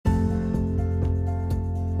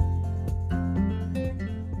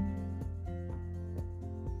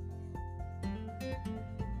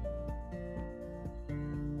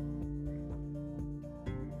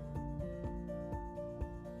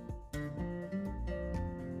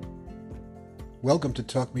Welcome to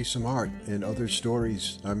Talk Me Some Art and Other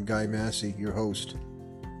Stories. I'm Guy Massey, your host.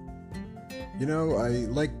 You know, I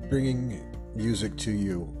like bringing music to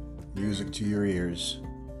you, music to your ears,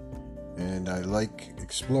 and I like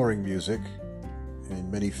exploring music in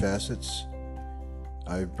many facets.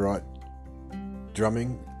 I've brought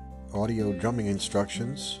audio drumming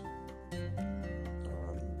instructions.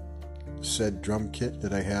 Said drum kit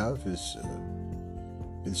that I have is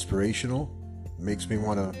inspirational. Makes me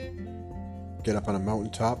want to get up on a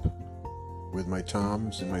mountaintop with my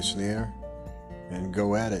toms and my snare and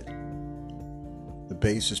go at it. The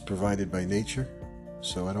bass is provided by nature,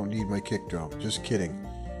 so I don't need my kick drum. Just kidding.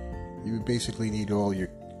 You basically need all your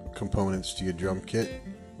components to your drum kit.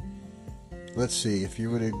 Let's see, if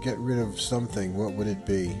you were to get rid of something, what would it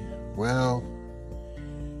be? Well,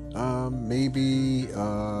 maybe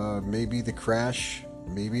the crash,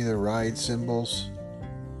 maybe the ride cymbals,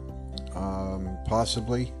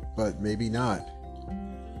 possibly, but maybe not.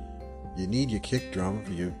 You need your kick drum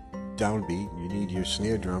for your downbeat. You need your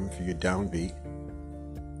snare drum for your downbeat.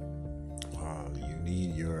 You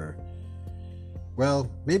need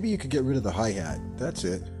maybe you could get rid of the hi-hat. That's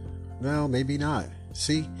it. No, maybe not.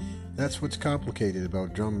 See, that's what's complicated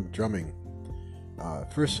about drumming.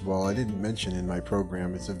 First of all, I didn't mention in my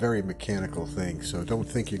program, it's a very mechanical thing, so don't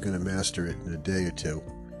think you're going to master it in a day or two,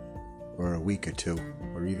 or a week or two,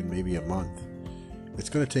 or even maybe a month. It's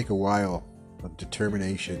going to take a while of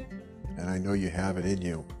determination, and I know you have it in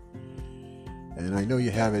you. And I know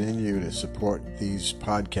you have it in you to support these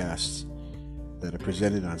podcasts that are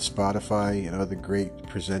presented on Spotify and other great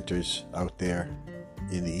presenters out there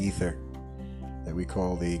in the ether that we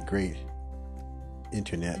call the great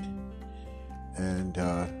internet. And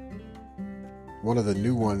one of the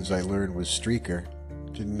new ones I learned was Streaker.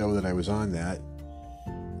 Didn't know that I was on that.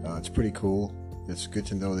 It's pretty cool. It's good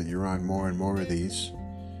to know that you're on more and more of these.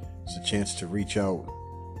 It's a chance to reach out.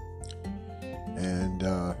 And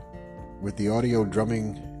with the audio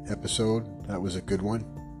drumming episode, that was a good one.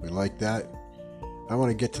 We like that. I want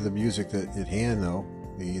to get to the music at hand, though.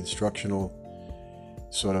 The instructional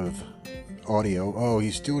sort of audio. Oh,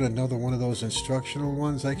 he's doing another one of those instructional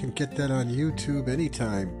ones. I can get that on YouTube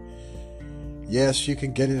anytime. Yes, you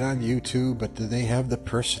can get it on YouTube, but do they have the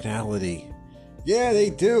personality? Yeah, they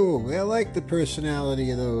do. I like the personality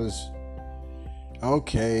of those.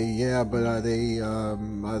 Okay, yeah, but are they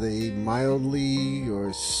mildly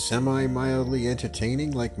or semi-mildly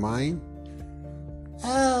entertaining like mine?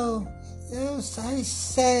 Oh, yes, I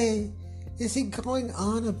say. Is he going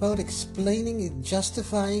on about explaining and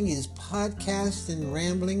justifying his podcast and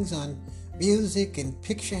ramblings on music and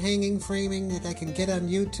picture hanging framing that I can get on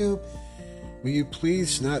YouTube? Will you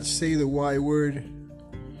please not say the Y word?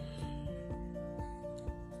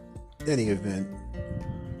 Any event,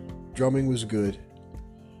 drumming was good.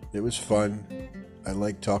 It was fun. I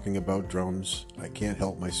like talking about drums. I can't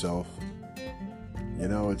help myself. You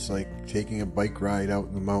know, it's like taking a bike ride out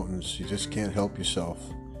in the mountains. You just can't help yourself.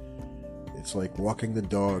 It's like walking the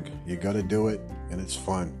dog. You got to do it, and it's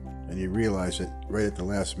fun. And you realize it right at the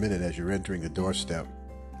last minute as you're entering the doorstep.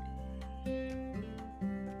 And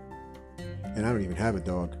I don't even have a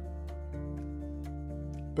dog.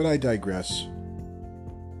 But I digress.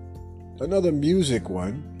 Another music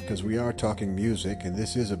one, because we are talking music, and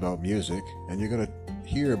this is about music, and you're going to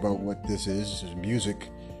hear about what this is music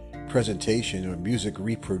presentation or music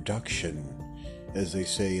reproduction, as they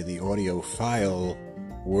say in the audiophile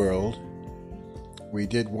world. We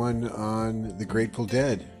did one on the Grateful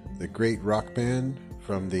Dead, the great rock band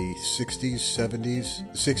from the 60s,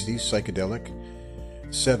 psychedelic,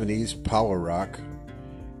 70s, power rock,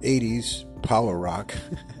 80s, power rock,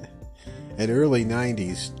 and early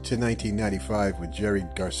 90s to 1995 when Jerry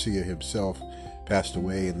Garcia himself passed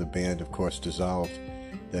away and the band, of course, dissolved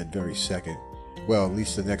that very second. Well, at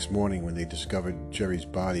least the next morning when they discovered Jerry's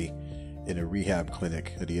body in a rehab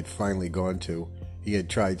clinic that he had finally gone to. He had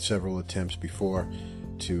tried several attempts before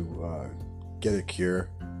to get a cure.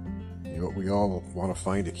 You know, we all want to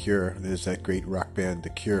find a cure. There's that great rock band,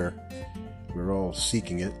 The Cure. We're all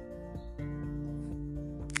seeking it.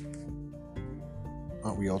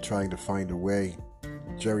 Aren't we all trying to find a way?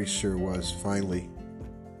 Jerry sure was, finally.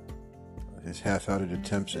 His half-hearted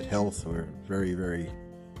attempts at health were very, very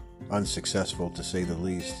unsuccessful, to say the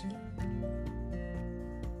least.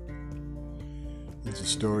 It's a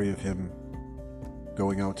story of him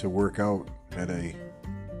going out to work out at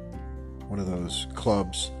one of those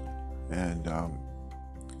clubs, and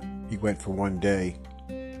he went for one day,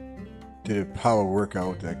 did a power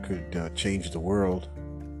workout that could change the world,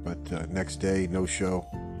 but next day, no show.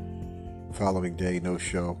 Following day, no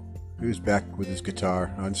show. He was back with his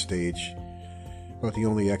guitar on stage, About the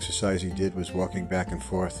only exercise he did was walking back and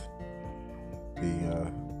forth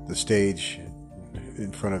the stage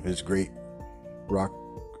in front of his great rock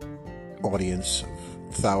audience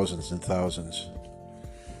of thousands and thousands.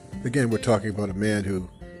 Again, we're talking about a man who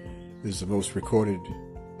is the most recorded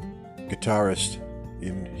guitarist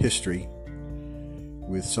in history,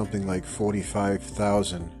 with something like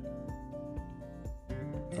 45,000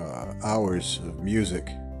 hours of music,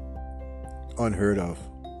 unheard of.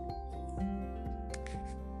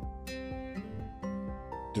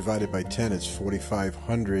 Divided by 10, it's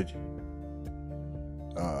 4,500.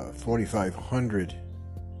 4,500.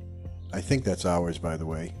 I think that's hours, by the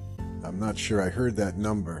way. I'm not sure. I heard that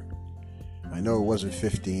number. I know it wasn't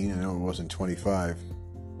 15. I know it wasn't 25.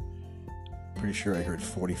 Pretty sure I heard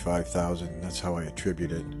 45,000. That's how I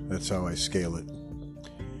attribute it. That's how I scale it.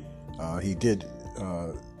 He did.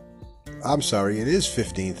 I'm sorry. It is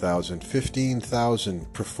 15,000.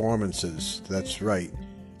 15,000 performances. That's right.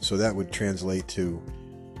 So that would translate to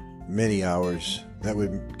many hours. That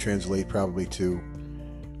would translate probably to,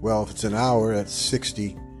 well, if it's an hour, that's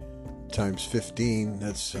 60 times 15.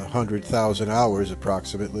 That's 100,000 hours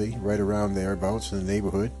approximately, right around thereabouts in the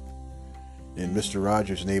neighborhood, in Mr.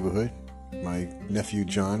 Rogers' neighborhood. My nephew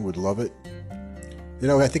John would love it. You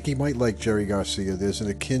know, I think he might like Jerry Garcia. There's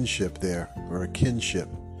a kinship there, or a kinship,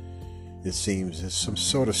 it seems. There's some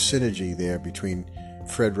sort of synergy there between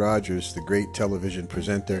Fred Rogers, the great television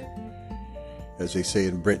presenter, as they say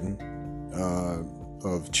in Britain,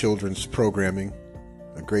 of children's programming,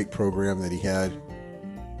 a great program that he had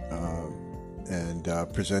and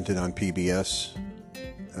presented on PBS,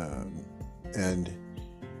 and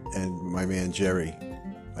my man Jerry.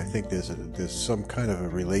 I think there's some kind of a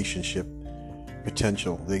relationship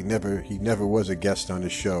potential. He never was a guest on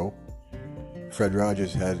his show. Fred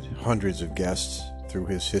Rogers had hundreds of guests through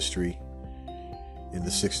his history in the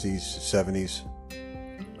 60s, 70s,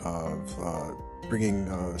 of bringing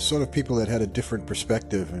sort of people that had a different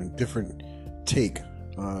perspective and different take,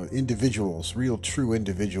 individuals, real true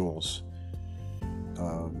individuals.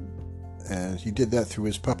 And he did that through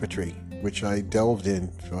his puppetry, which I delved in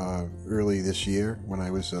early this year when I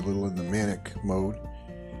was a little in the manic mode.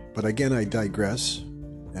 But again, I digress,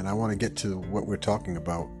 and I want to get to what we're talking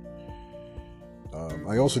about.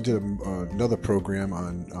 I also did another program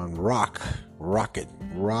on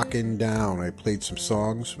rockin' down. I played some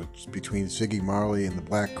songs between Ziggy Marley and the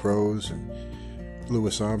Black Crowes and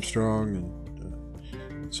Louis Armstrong, and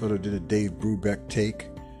sort of did a Dave Brubeck take,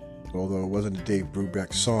 although it wasn't a Dave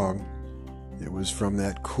Brubeck song. It was from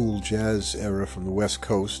that cool jazz era from the West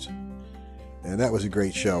Coast, and that was a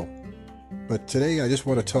great show. But today I just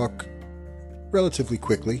want to talk relatively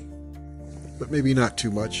quickly, but maybe not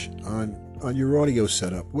too much, on your audio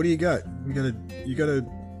setup. What do you got? You got a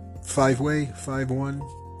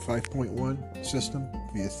 5.1 system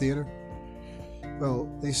for your theater? Well,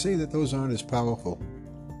 they say that those aren't as powerful.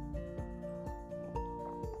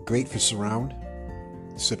 Great for surround.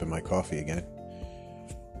 Sipping my coffee again.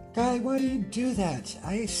 Guy, why do you do that?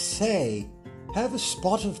 I say, have a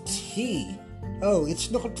spot of tea. Oh,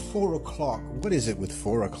 it's not 4 o'clock. What is it with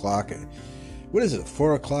 4 o'clock? What is it,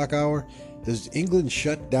 4 o'clock hour? Does England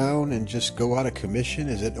shut down and just go out of commission?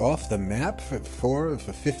 Is it off the map for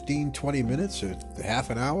 15, 20 minutes or half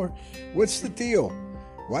an hour? What's the deal?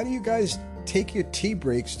 Why do you guys take your tea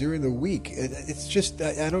breaks during the week? It's just,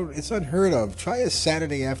 it's unheard of. Try a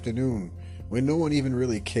Saturday afternoon when no one even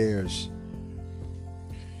really cares.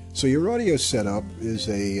 So your audio setup is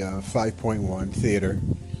a 5.1 theater.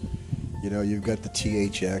 You know, you've got the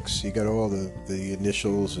THX, you got all the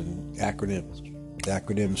initials and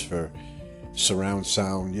acronyms for surround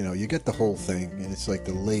sound. You know, you get the whole thing, and it's like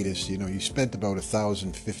the latest. You know, you spent about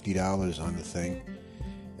 $1,050 on the thing,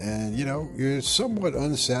 and you know, you're somewhat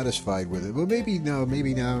unsatisfied with it. Well, maybe no,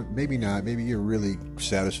 maybe not. Maybe you're really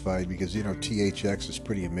satisfied, because you know, THX is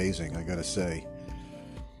pretty amazing, I gotta say.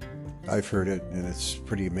 I've heard it, and it's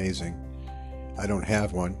pretty amazing. I don't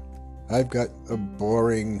have one. I've got a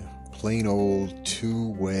boring, plain old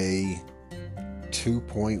two-way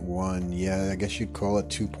 2.1. Yeah, I guess you'd call it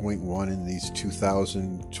 2.1 in these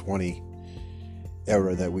 2020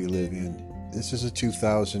 era that we live in. This is a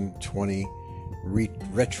 2020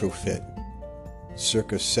 retrofit,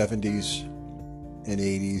 circa 70s and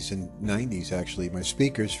 80s and 90s, actually. My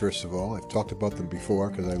speakers, first of all, I've talked about them before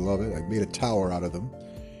because I love it. I made a tower out of them.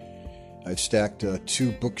 I've stacked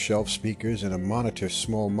 2 bookshelf speakers and a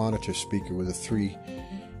small monitor speaker with a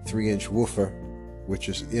 3-inch woofer, which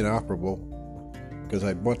is inoperable because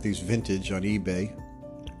I bought these vintage on eBay.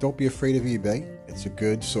 Don't be afraid of eBay. It's a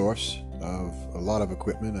good source of a lot of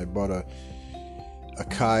equipment. I bought a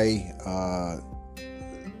Kai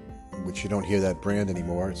which you don't hear that brand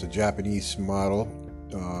anymore. It's a Japanese model.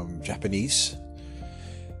 Japanese.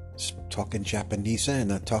 Talking Japanese and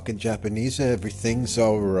not talking Japanese. Everything's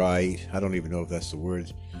alright. I don't even know if that's the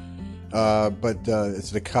word. But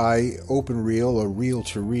it's the Kai open reel or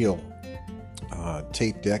reel-to-reel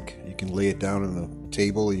tape deck. You can lay it down on the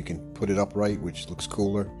table. You can put it upright, which looks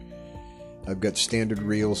cooler. I've got standard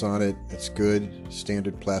reels on it. It's good.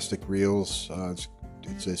 Standard plastic reels.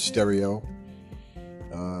 It's a stereo.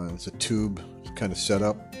 It's a tube kind of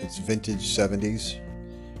setup. It's vintage 70s.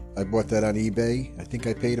 I bought that on eBay. I think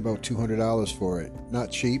I paid about $200 for it.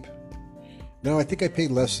 Not cheap. No, I think I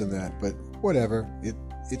paid less than that, but whatever.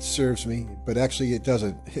 It serves me, but actually it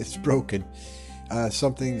doesn't. It's broken.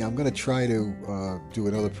 Something I'm going to try to do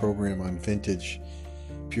another program on vintage,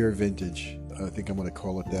 pure vintage. I think I'm going to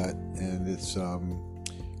call it that, and it's going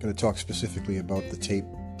to talk specifically about the tape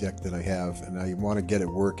deck that I have, and I want to get it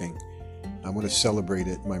working. I'm going to celebrate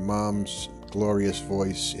it. My mom's glorious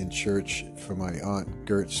voice in church for my Aunt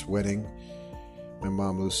Gert's wedding. My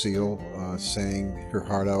mom Lucille sang her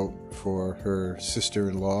heart out for her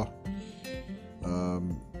sister-in-law.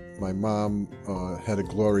 My mom had a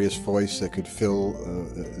glorious voice that could fill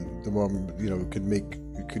the Mormon,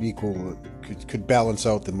 could balance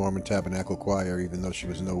out the Mormon Tabernacle Choir, even though she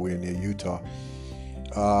was nowhere near Utah.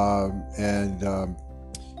 And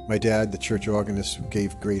my dad, the church organist,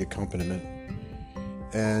 gave great accompaniment,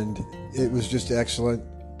 and it was just excellent.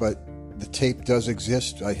 But the tape does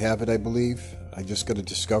exist. I have it, I believe. I just got to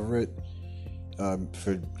discover it,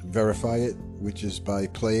 verify it, which is by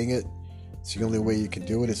playing it. It's the only way you can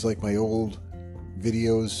do it. It's like my old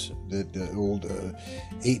videos, the old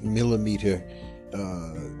 8mm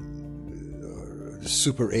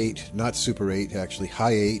Super 8, not Super 8, actually,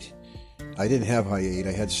 High 8. I didn't have High 8,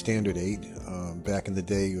 I had Standard 8 back in the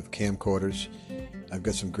day with camcorders. I've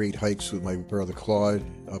got some great hikes with my brother Claude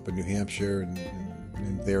up in New Hampshire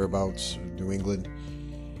and thereabouts, New England.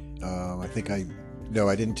 I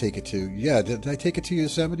didn't take it to, did I take it to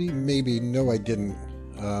Yosemite? Maybe, no I didn't.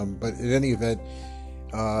 But in any event,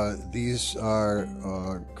 these are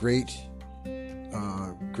great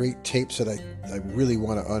tapes that I really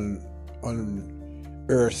want to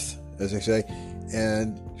unearth, as I say,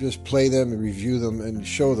 and just play them and review them and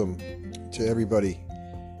show them to everybody.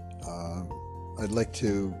 I'd like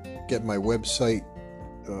to get my website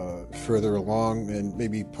further along and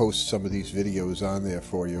maybe post some of these videos on there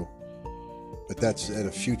for you, but that's at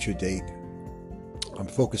a future date. I'm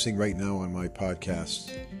focusing right now on my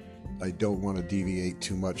podcast. I don't want to deviate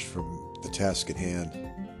too much from the task at hand,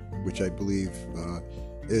 which I believe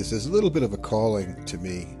is a little bit of a calling to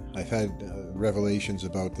me. I've had revelations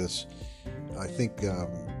about this. I think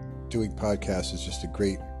doing podcasts is just a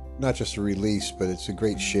great, not just a release, but it's a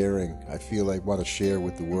great sharing. I feel I want to share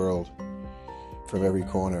with the world from every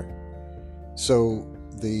corner. So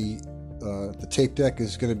the tape deck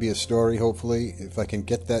is going to be a story, hopefully. If I can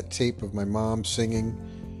get that tape of my mom singing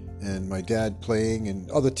and my dad playing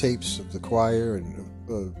and other tapes of the choir and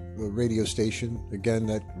a radio station, again,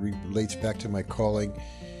 that relates back to my calling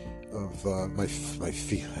of I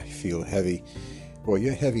feel heavy. Boy,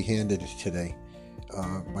 you're heavy-handed today.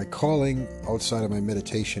 My calling outside of my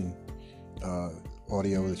meditation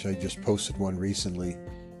audio, which I just posted one recently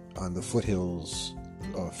on the foothills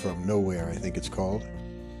from nowhere, I think it's called.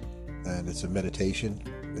 And it's a meditation.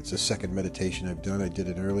 It's the second meditation I've done. I did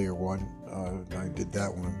an earlier one. I did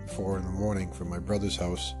that one at 4 a.m. from my brother's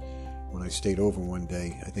house when I stayed over one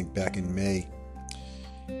day, I think back in May.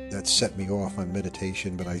 That set me off on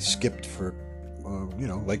meditation, but I skipped for,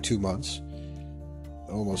 like 2 months,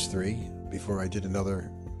 almost 3, before I did another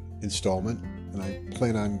installment. And I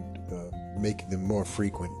plan on making them more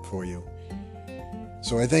frequent for you.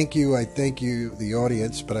 So I thank you, the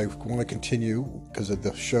audience, but I want to continue because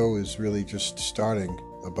the show is really just starting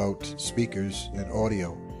about speakers and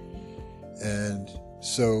audio. And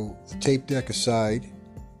so the tape deck aside,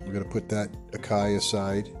 we're going to put that Akai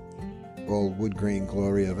aside, all wood grain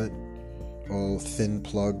glory of it, all thin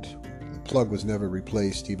plugged. The plug was never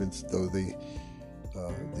replaced, even though the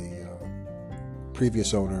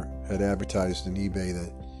previous owner had advertised on eBay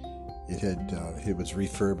that it was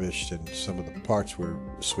refurbished and some of the parts were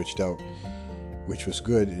switched out, which was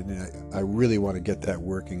good, and I really want to get that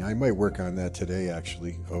working. I might work on that today,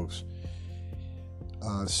 actually, folks.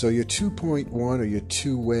 So your 2.1 or your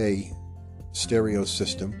two-way stereo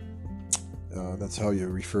system, that's how you're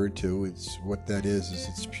referred to. It's what that is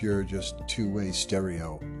it's pure just two-way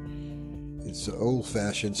stereo. It's an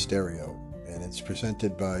old-fashioned stereo, and it's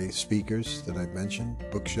presented by speakers that I mentioned,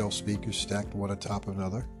 bookshelf speakers stacked one on top of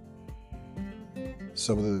another.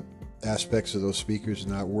 Some of the aspects of those speakers are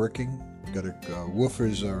not working.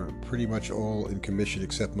 Woofers are pretty much all in commission,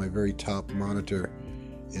 except my very top monitor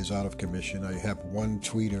is out of commission. I have one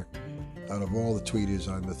tweeter out of all the tweeters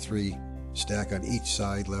on the 3 stack on each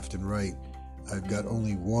side, left and right. I've got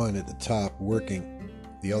only one at the top working.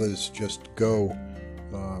 The others just go.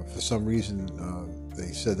 For some reason,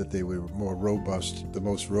 they said that they were more robust, the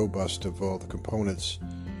most robust of all the components.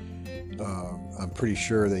 I'm pretty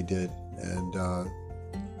sure they did, and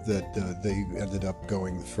that they ended up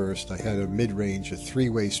going the first. I had a mid-range, a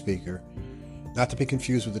 3-way speaker, not to be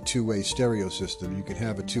confused with a 2-way stereo system. You can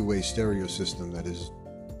have a 2-way stereo system that is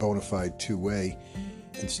bona fide 2-way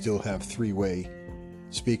and still have 3-way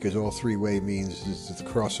speakers. All 3-way means is that the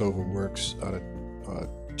crossover works on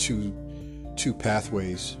two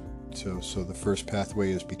pathways. So the first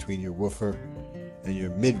pathway is between your woofer and your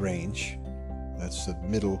mid-range. That's the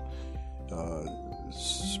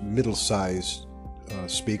middle-sized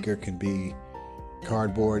speaker. Can be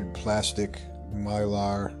cardboard, plastic,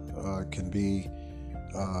 mylar. Can be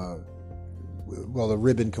the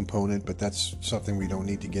ribbon component, but that's something we don't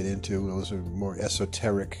need to get into. Those are more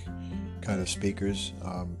esoteric kind of speakers.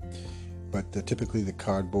 But typically the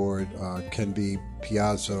cardboard can be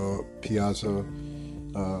Piazza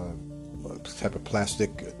type of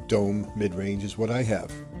plastic dome mid-range is what I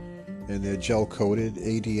have. And they're gel-coated.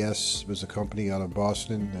 ADS was a company out of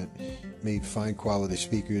Boston that made fine quality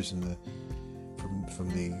speakers from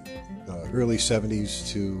the early 70s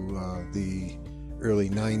to the early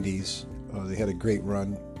 90s. They had a great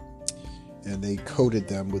run, and they coated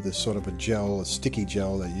them with a sort of a sticky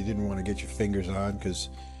gel that you didn't want to get your fingers on, because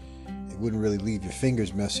it wouldn't really leave your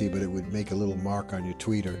fingers messy, but it would make a little mark on your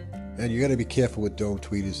tweeter. And you got to be careful with dome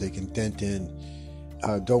tweeters. They can dent in.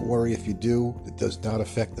 Don't worry if you do. It does not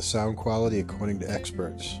affect the sound quality, according to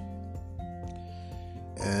experts.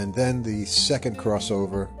 And then the second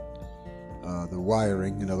crossover, the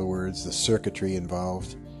wiring, in other words, the circuitry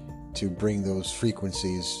involved to bring those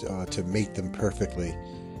frequencies to mate them perfectly,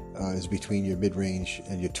 is between your mid-range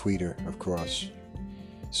and your tweeter, of course.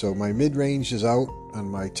 So my mid-range is out on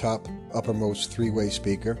my top uppermost 3-way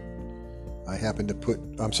speaker. I happen to put,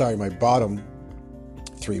 my bottom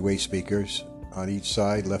 3-way speakers on each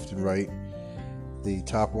side, left and right. The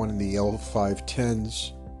top one in the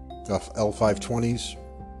L510s, L520s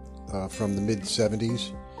from the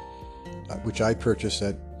mid-70s, which I purchased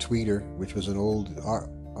at Tweeter, which was an old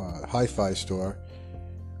hi-fi store.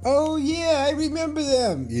 Oh yeah, I remember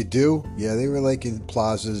them. You do? Yeah, they were like in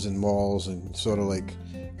plazas and malls and sort of like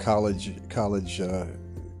college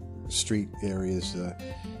street areas,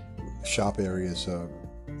 shop areas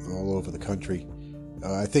all over the country.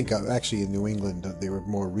 I think actually in New England they were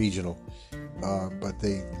more regional, but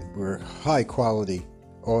they were high quality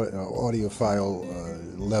audiophile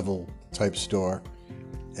level type store,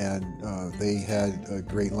 and they had a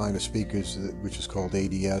great line of speakers which is called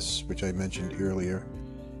ADS, which I mentioned earlier.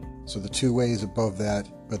 So the 2-way is above that,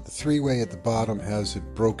 but the 3-way at the bottom has a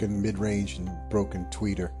broken mid-range and broken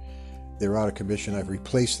tweeter. They're out of commission. I've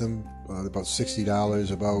replaced them, about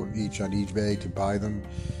 $60 about each on eBay to buy them.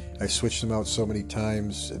 I switched them out so many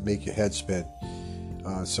times it make your head spin.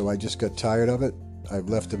 So I just got tired of it. I've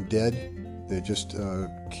left them dead. They're just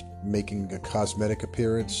making a cosmetic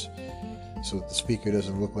appearance, so that the speaker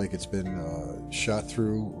doesn't look like it's been shot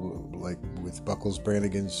through, like with Buckles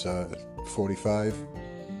Brannigan's 45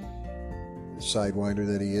 sidewinder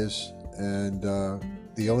that he is. And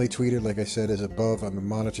the only tweeter, like I said, is above on the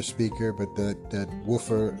monitor speaker, but that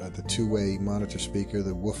woofer, the 2-way monitor speaker,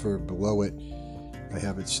 the woofer below it, I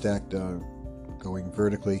have it stacked going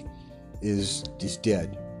vertically, is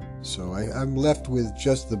dead. So I'm left with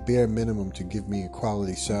just the bare minimum to give me a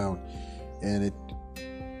quality sound. And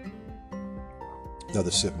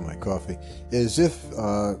another sip of my coffee, as if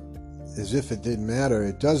it didn't matter.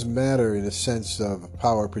 It does matter in a sense of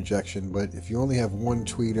power projection, but if you only have one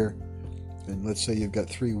tweeter, and let's say you've got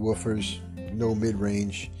 3 woofers, no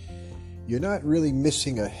mid-range, you're not really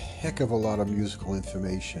missing a heck of a lot of musical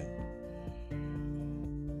information.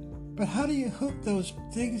 But how do you hook those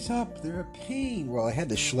things up? They're a pain. Well, I had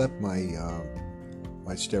to schlep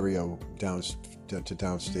my stereo to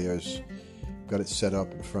downstairs. Got it set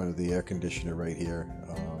up in front of the air conditioner right here,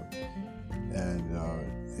 and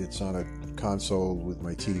it's on a console with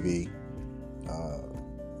my TV.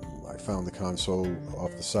 I found the console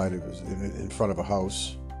off the side of it, in front of a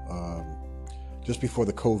house, just before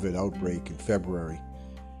the COVID outbreak in February,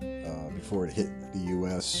 before it hit the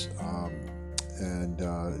U.S., and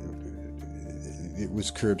it was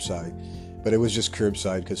curbside. But it was just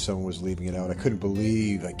curbside because someone was leaving it out. I can't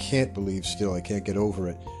believe still, I can't get over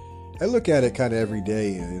it. I look at it kind of every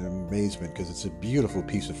day in amazement because it's a beautiful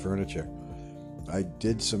piece of furniture. I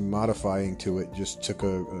did some modifying to it. Just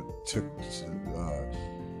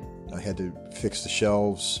I had to fix the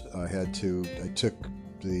shelves. I took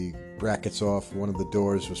the brackets off. One of the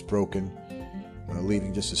doors was broken,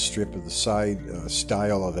 leaving just a strip of the side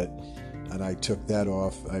style of it. And I took that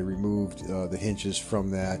off. I removed the hinges from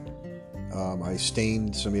that. I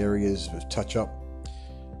stained some areas with touch-up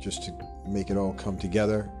just to make it all come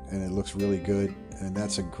together, and it looks really good. And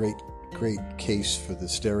that's a great case for the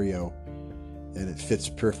stereo, and it fits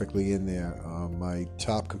perfectly in there. My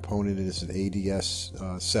top component is an ADS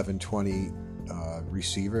 720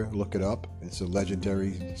 receiver. Look it up. It's a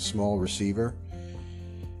legendary small receiver.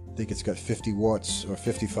 I think it's got 50 watts or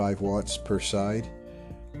 55 watts per side.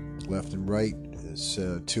 Left and right. It's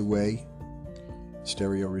a two-way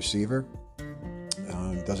stereo receiver.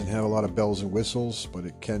 Doesn't have a lot of bells and whistles, but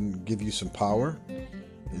it can give you some power.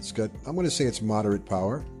 It's got, I'm going to say it's moderate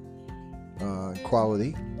power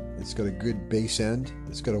quality. It's got a good bass end.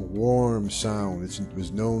 It's got a warm sound. It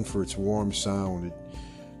was known for its warm sound. It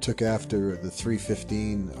took after the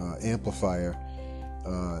 315 amplifier.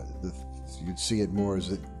 You'd see it more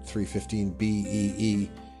as a 315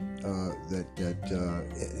 BEE.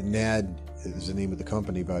 NAD is the name of the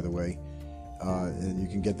company, by the way. And you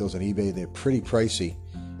can get those on eBay. They're pretty pricey.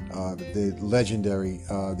 They're legendary.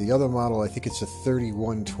 The other model, I think it's a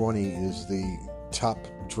 3120, is the top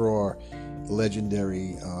drawer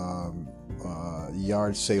legendary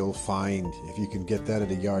yard sale find. If you can get that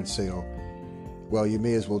at a yard sale, well, you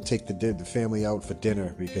may as well take the family out for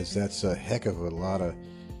dinner, because that's a heck of a lot of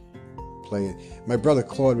playing. My brother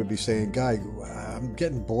Claude would be saying, "Guy, I'm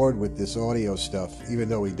getting bored with this audio stuff," even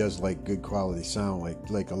though he does like good quality sound,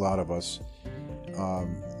 like a lot of us.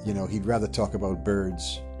 He'd rather talk about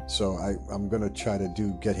birds. So I'm going to try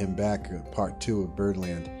to get him back part 2 of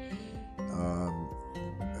Birdland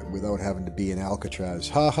without having to be in Alcatraz.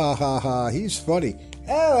 Ha ha ha ha, he's funny.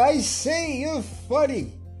 Oh, I see, you're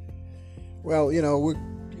funny. Well, we're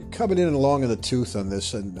coming in along in the tooth on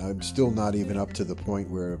this, and I'm still not even up to the point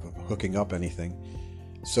where I'm hooking up anything.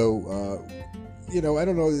 So, I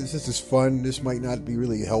don't know, this is fun. This might not be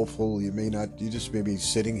really helpful. You just may be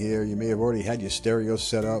sitting here. You may have already had your stereo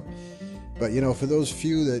set up. But, for those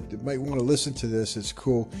few that might want to listen to this, it's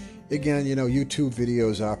cool. Again, YouTube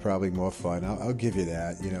videos are probably more fun. I'll give you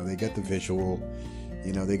that. They get the visual.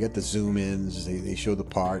 They get the zoom-ins. They show the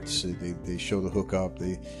parts. They show the hookup.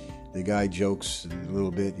 The guy jokes a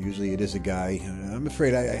little bit. Usually it is a guy. I'm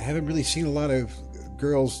afraid I haven't really seen a lot of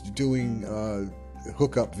girls doing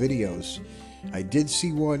hookup videos. I did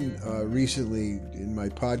see one recently in my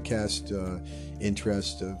podcast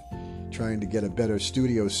interest of trying to get a better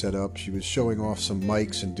studio set up. She was showing off some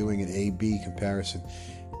mics and doing an A-B comparison.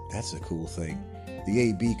 That's a cool thing. The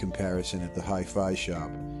A-B comparison at the hi-fi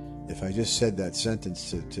shop. If I just said that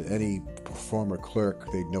sentence to any former clerk,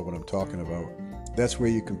 they'd know what I'm talking about. That's where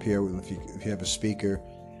you compare with if you have a speaker,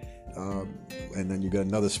 and then you got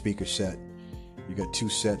another speaker set. You got 2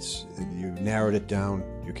 sets, and you narrowed it down.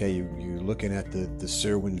 Okay, you're looking at the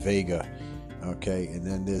Serwin Vega. Okay, and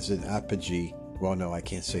then there's an Apogee. Well, no, I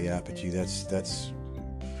can't say Apogee. That's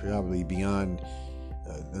probably beyond.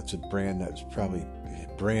 That's a brand that's probably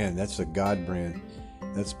That's a god brand.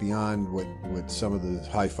 That's beyond what some of the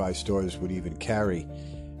hi-fi stores would even carry.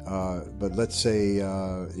 But let's say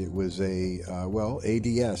it was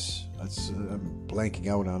ADS. I'm blanking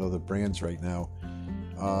out on other brands right now.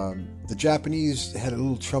 The Japanese had a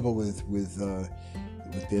little trouble with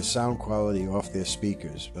their sound quality off their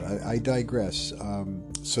speakers, but I digress.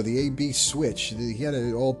 So the AB switch, he had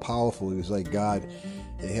it all powerful. He was like God.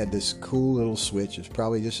 It had this cool little switch. It's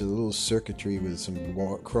probably just a little circuitry with some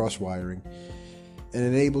cross wiring, and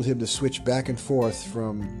enabled him to switch back and forth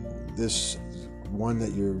from this one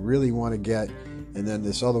that you really want to get, and then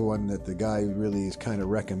this other one that the guy really is kind of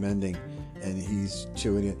recommending, and he's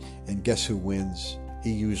chewing it. And guess who wins?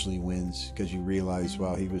 He usually wins, because you realize,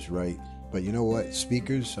 wow, he was right. But you know what?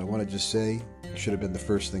 Speakers, I want to just say, should have been the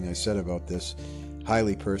first thing I said about this,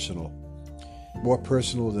 highly personal. More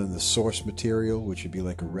personal than the source material, which would be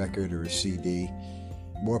like a record or a CD.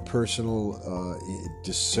 More personal,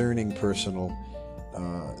 discerning personal,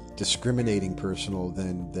 discriminating personal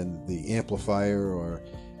than the amplifier or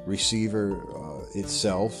receiver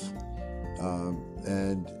itself,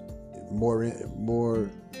 and more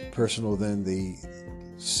personal than the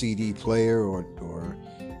CD player or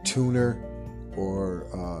tuner or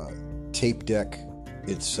tape deck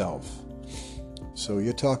itself. So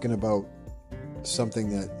you're talking about something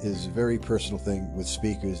that is a very personal thing with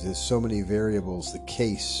speakers. There's so many variables: the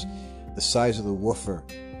case, the size of the woofer,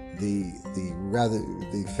 the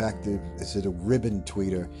fact that is it a ribbon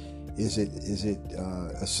tweeter? Is it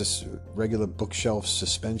regular bookshelf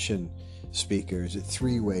suspension speaker? Is it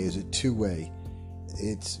 3-way? Is it 2-way?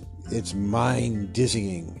 It's mind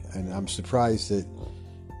dizzying, and I'm surprised that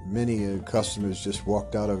many customers just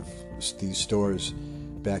walked out of these stores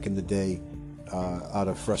back in the day out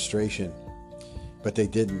of frustration, but they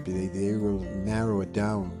didn't. They will narrow it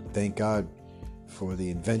down. Thank God for the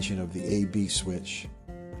invention of the A/B switch.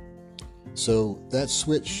 So that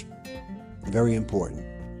switch, very important.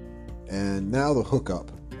 And now the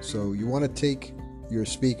hookup. So you want to take your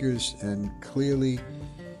speakers, and clearly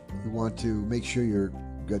you want to make sure you're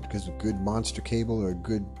good, because a good monster cable or a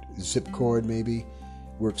good zip cord maybe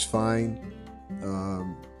works fine.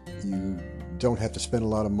 You don't have to spend a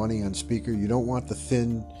lot of money on speaker. You don't want the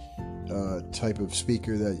thin type of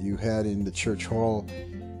speaker that you had in the church hall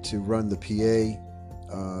to run the PA,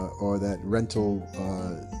 or that rental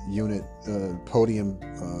unit podium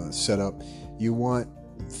setup. You want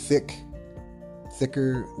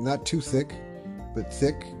thicker, not too thick, but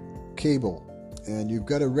thick cable. And you've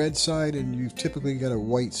got a red side, and you've typically got a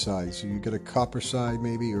white side. So you've got a copper side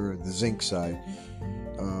maybe, or the zinc side.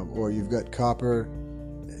 Or you've got copper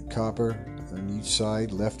on each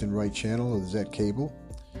side, left and right channel of that cable.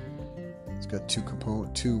 It's got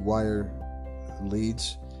two wire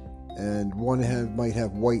leads, and one might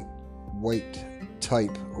have white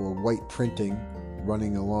type or white printing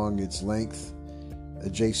running along its length,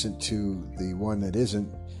 adjacent to the one that isn't.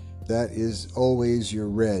 That is always your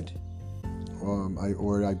red,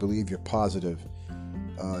 I believe your positive.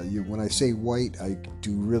 When I say white, I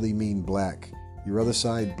do really mean black. Your other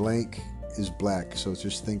side, blank, is black, so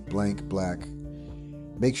just think blank black.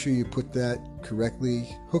 Make sure you put that correctly.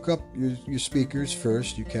 Hook up your speakers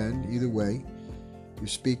first. You can either way.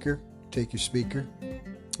 Take your speaker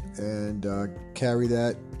and carry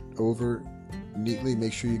that over neatly.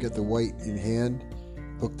 Make sure you get the white in hand.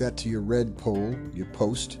 Hook that to your red pole, your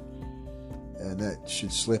post, and that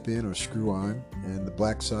should slip in or screw on, and the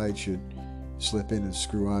black side should slip in and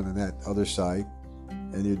screw on that other side,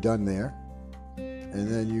 and you're done there. And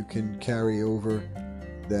then you can carry over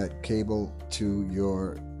that cable to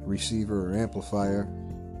your receiver or amplifier,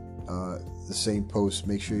 the same post.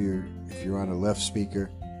 Make sure if you're on a left speaker,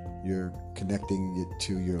 you're connecting it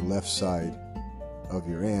to your left side of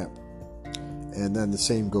your amp, and then the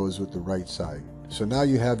same goes with the right side. So now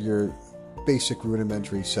you have your basic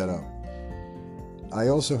rudimentary setup. I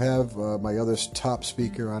also have my other top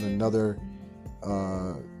speaker on another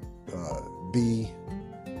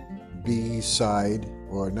B side,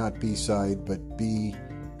 or not B side, but B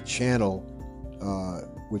channel,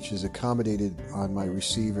 which is accommodated on my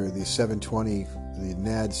receiver, the 720, the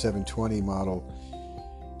NAD 720 model.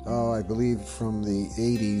 I believe from the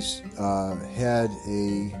 80s, had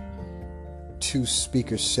a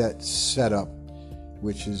 2-speaker setup,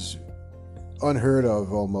 which is unheard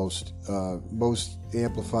of almost. Most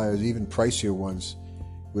amplifiers, even pricier ones,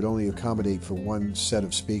 would only accommodate for one set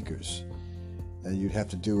of speakers, and you'd have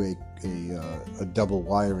to do a double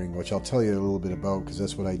wiring, which I'll tell you a little bit about, because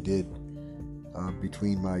that's what I did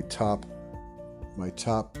between my top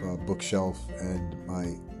bookshelf and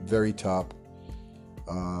my very top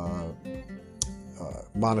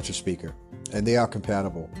monitor speaker, and they are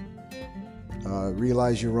compatible.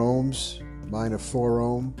 Realize your ohms. Mine are 4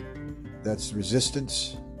 ohm. That's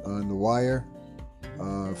resistance on the wire.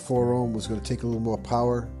 4 ohm was going to take a little more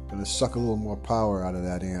power, going to suck a little more power out of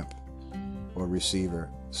that amp or receiver.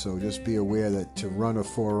 So just be aware that to run a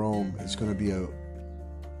 4 ohm, it's going to be a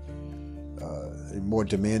more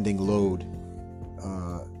demanding load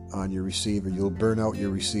on your receiver. You'll burn out your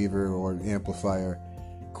receiver or amplifier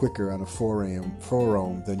quicker on a 4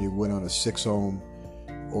 ohm than you would on a 6 ohm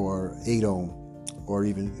or 8 ohm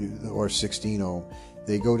or 16 ohm.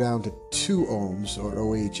 They go down to 2 ohms or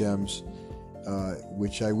OHMs,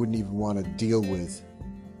 which I wouldn't even want to deal with.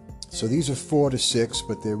 So these are 4 to 6,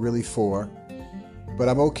 but they're really 4. But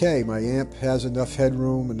I'm okay. My amp has enough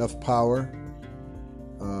headroom, enough power,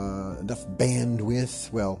 enough bandwidth,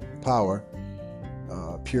 power,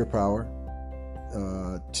 pure power,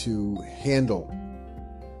 to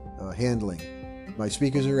handling. My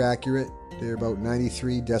speakers are accurate. They're about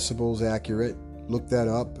 93 decibels accurate. Look that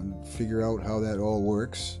up and figure out how that all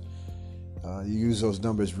works. You use those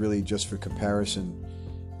numbers really just for comparison.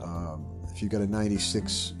 If you've got a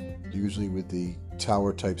 96, usually with the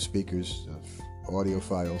tower type speakers,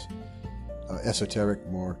 Audiophiles, esoteric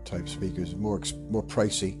more type speakers, more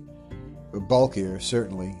pricey, but bulkier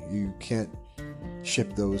certainly. You can't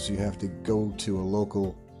ship those. You have to go to a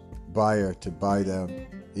local buyer to buy them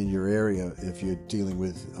in your area if you're dealing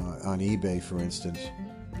with on eBay, for instance.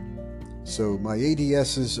 So my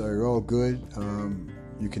ADSs are all good.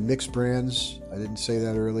 You can mix brands. I didn't say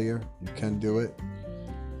that earlier. You can do it.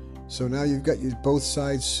 So now you've got both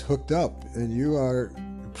sides hooked up, and you are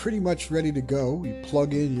pretty much ready to go. You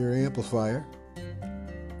plug in your amplifier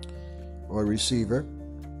or receiver,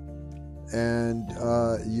 and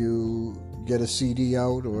you get a CD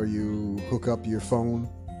out, or you hook up your phone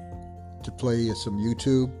to play some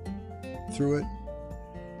YouTube through it,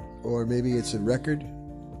 or maybe it's a record,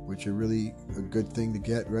 which are really a good thing to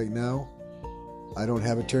get right now. I don't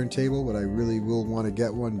have a turntable, but I really will want to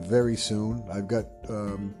get one very soon. I've got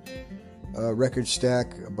a record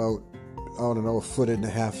stack about, I don't know,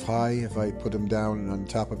 1.5 feet high if I put them down on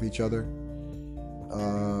top of each other.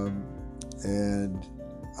 And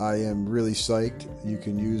I am really psyched. You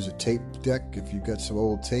can use a tape deck if you've got some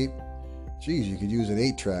old tape. Geez, you could use an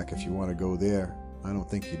 8-track if you want to go there. I don't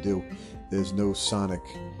think you do. There's no sonic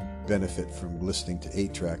benefit from listening to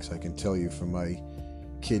 8-tracks, I can tell you from my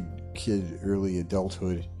kid early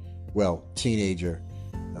adulthood, well, teenager,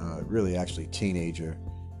 really actually teenager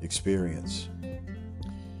experience.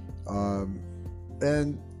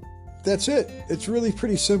 And that's it. It's really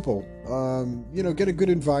pretty simple. Get a good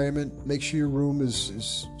environment. Make sure your room is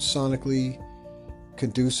sonically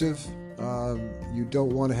conducive. You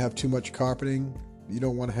don't want to have too much carpeting. You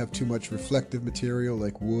don't want to have too much reflective material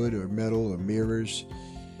like wood or metal or mirrors.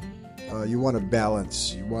 You want to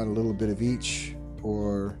balance. You want a little bit of each,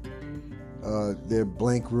 or their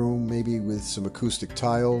blank room maybe with some acoustic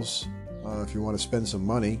tiles if you want to spend some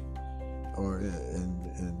money, or and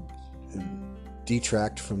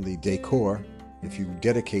detract from the decor if you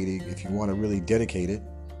want to really dedicate it.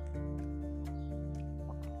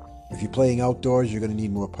 If you're playing outdoors, you're going to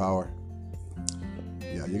need more power.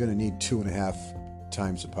 Yeah, you're going to need 2.5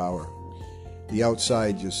 times the power. The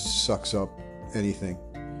outside just sucks up anything.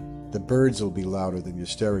 The birds will be louder than your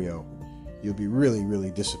stereo. You'll be really, really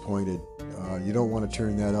disappointed. You don't want to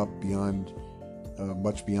turn that up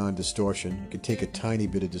much beyond distortion. You can take a tiny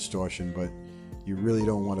bit of distortion, but you really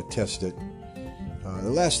don't want to test it. The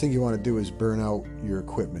last thing you want to do is burn out your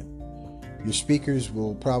equipment. Your speakers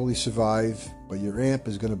will probably survive, but your amp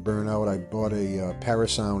is going to burn out. I bought a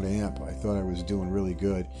Parasound amp. I thought I was doing really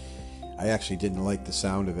good. I actually didn't like the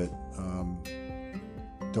sound of it.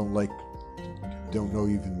 Don't know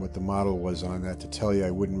even what the model was on that to tell you.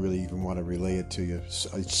 I wouldn't really even want to relay it to you.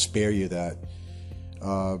 I'd spare you that.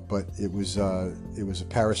 But it was a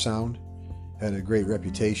Parasound. Had a great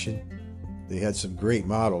reputation. They had some great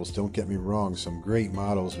models, don't get me wrong, some great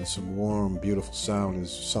models with some warm, beautiful sound.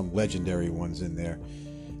 There's some legendary ones in there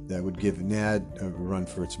that would give NAD a run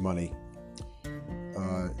for its money.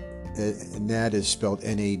 NAD is spelled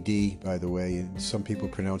N-A-D, by the way, and some people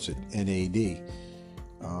pronounce it N-A-D.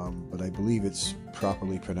 But I believe it's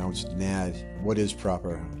properly pronounced NAD. What is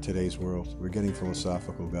proper in today's world? We're getting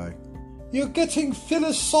philosophical, guy. You're getting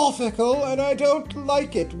philosophical, and I don't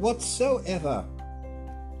like it whatsoever.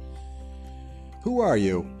 Who are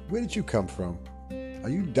you? Where did you come from? Are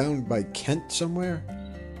you down by Kent somewhere?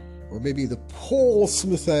 Or maybe the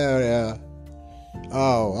Portsmouth area?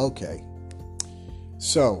 Oh, okay.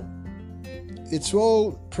 So, it's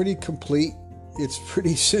all pretty complete. It's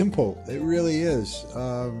pretty simple. It really is.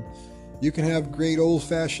 You can have great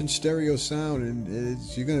old-fashioned stereo sound, and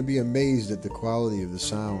you're going to be amazed at the quality of the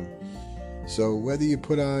sound. So whether you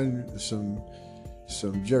put on some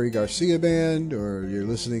Jerry Garcia band, or you're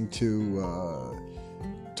listening to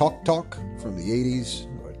Talk from the 80s,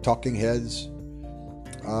 or Talking Heads,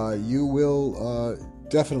 you will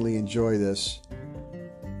definitely enjoy this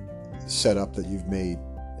setup that you've made.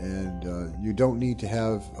 And you don't need to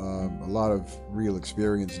have a lot of real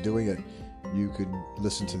experience doing it. You could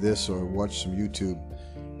listen to this or watch some YouTube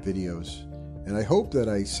videos. And I hope that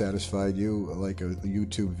I satisfied you like a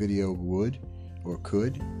YouTube video would or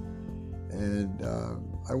could. And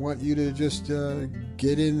I want you to just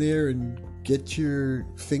get in there and get your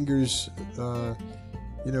fingers,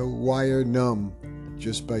 wire numb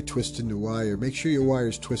just by twisting the wire. Make sure your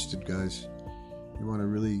wire's twisted, guys. You want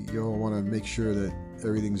to make sure that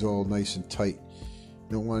everything's all nice and tight.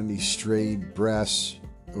 You don't want any strayed brass,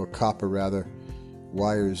 or copper rather,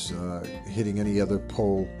 wires hitting any other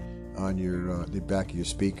pole on the back of your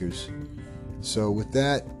speakers. So with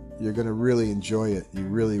that, you're going to really enjoy it. You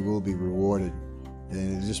really will be rewarded,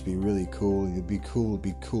 and it'll just be really cool. It'd be cool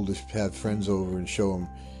to have friends over and show them,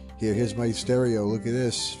 here's my stereo. Look at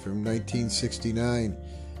this from 1969.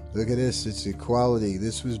 Look at this. It's the quality.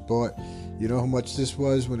 This was bought. You know how much this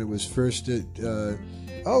was when it was first at...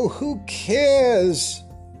 oh, who cares?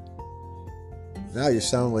 Now you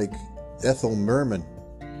sound like Ethel Merman.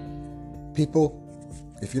 People,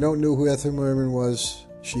 if you don't know who Ethel Merman was,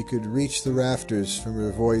 she could reach the rafters from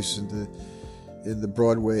her voice, and in the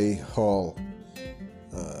Broadway Hall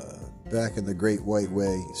back in the Great White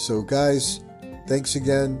Way. So guys, thanks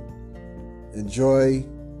again. Enjoy,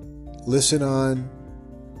 listen on,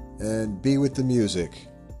 and be with the music.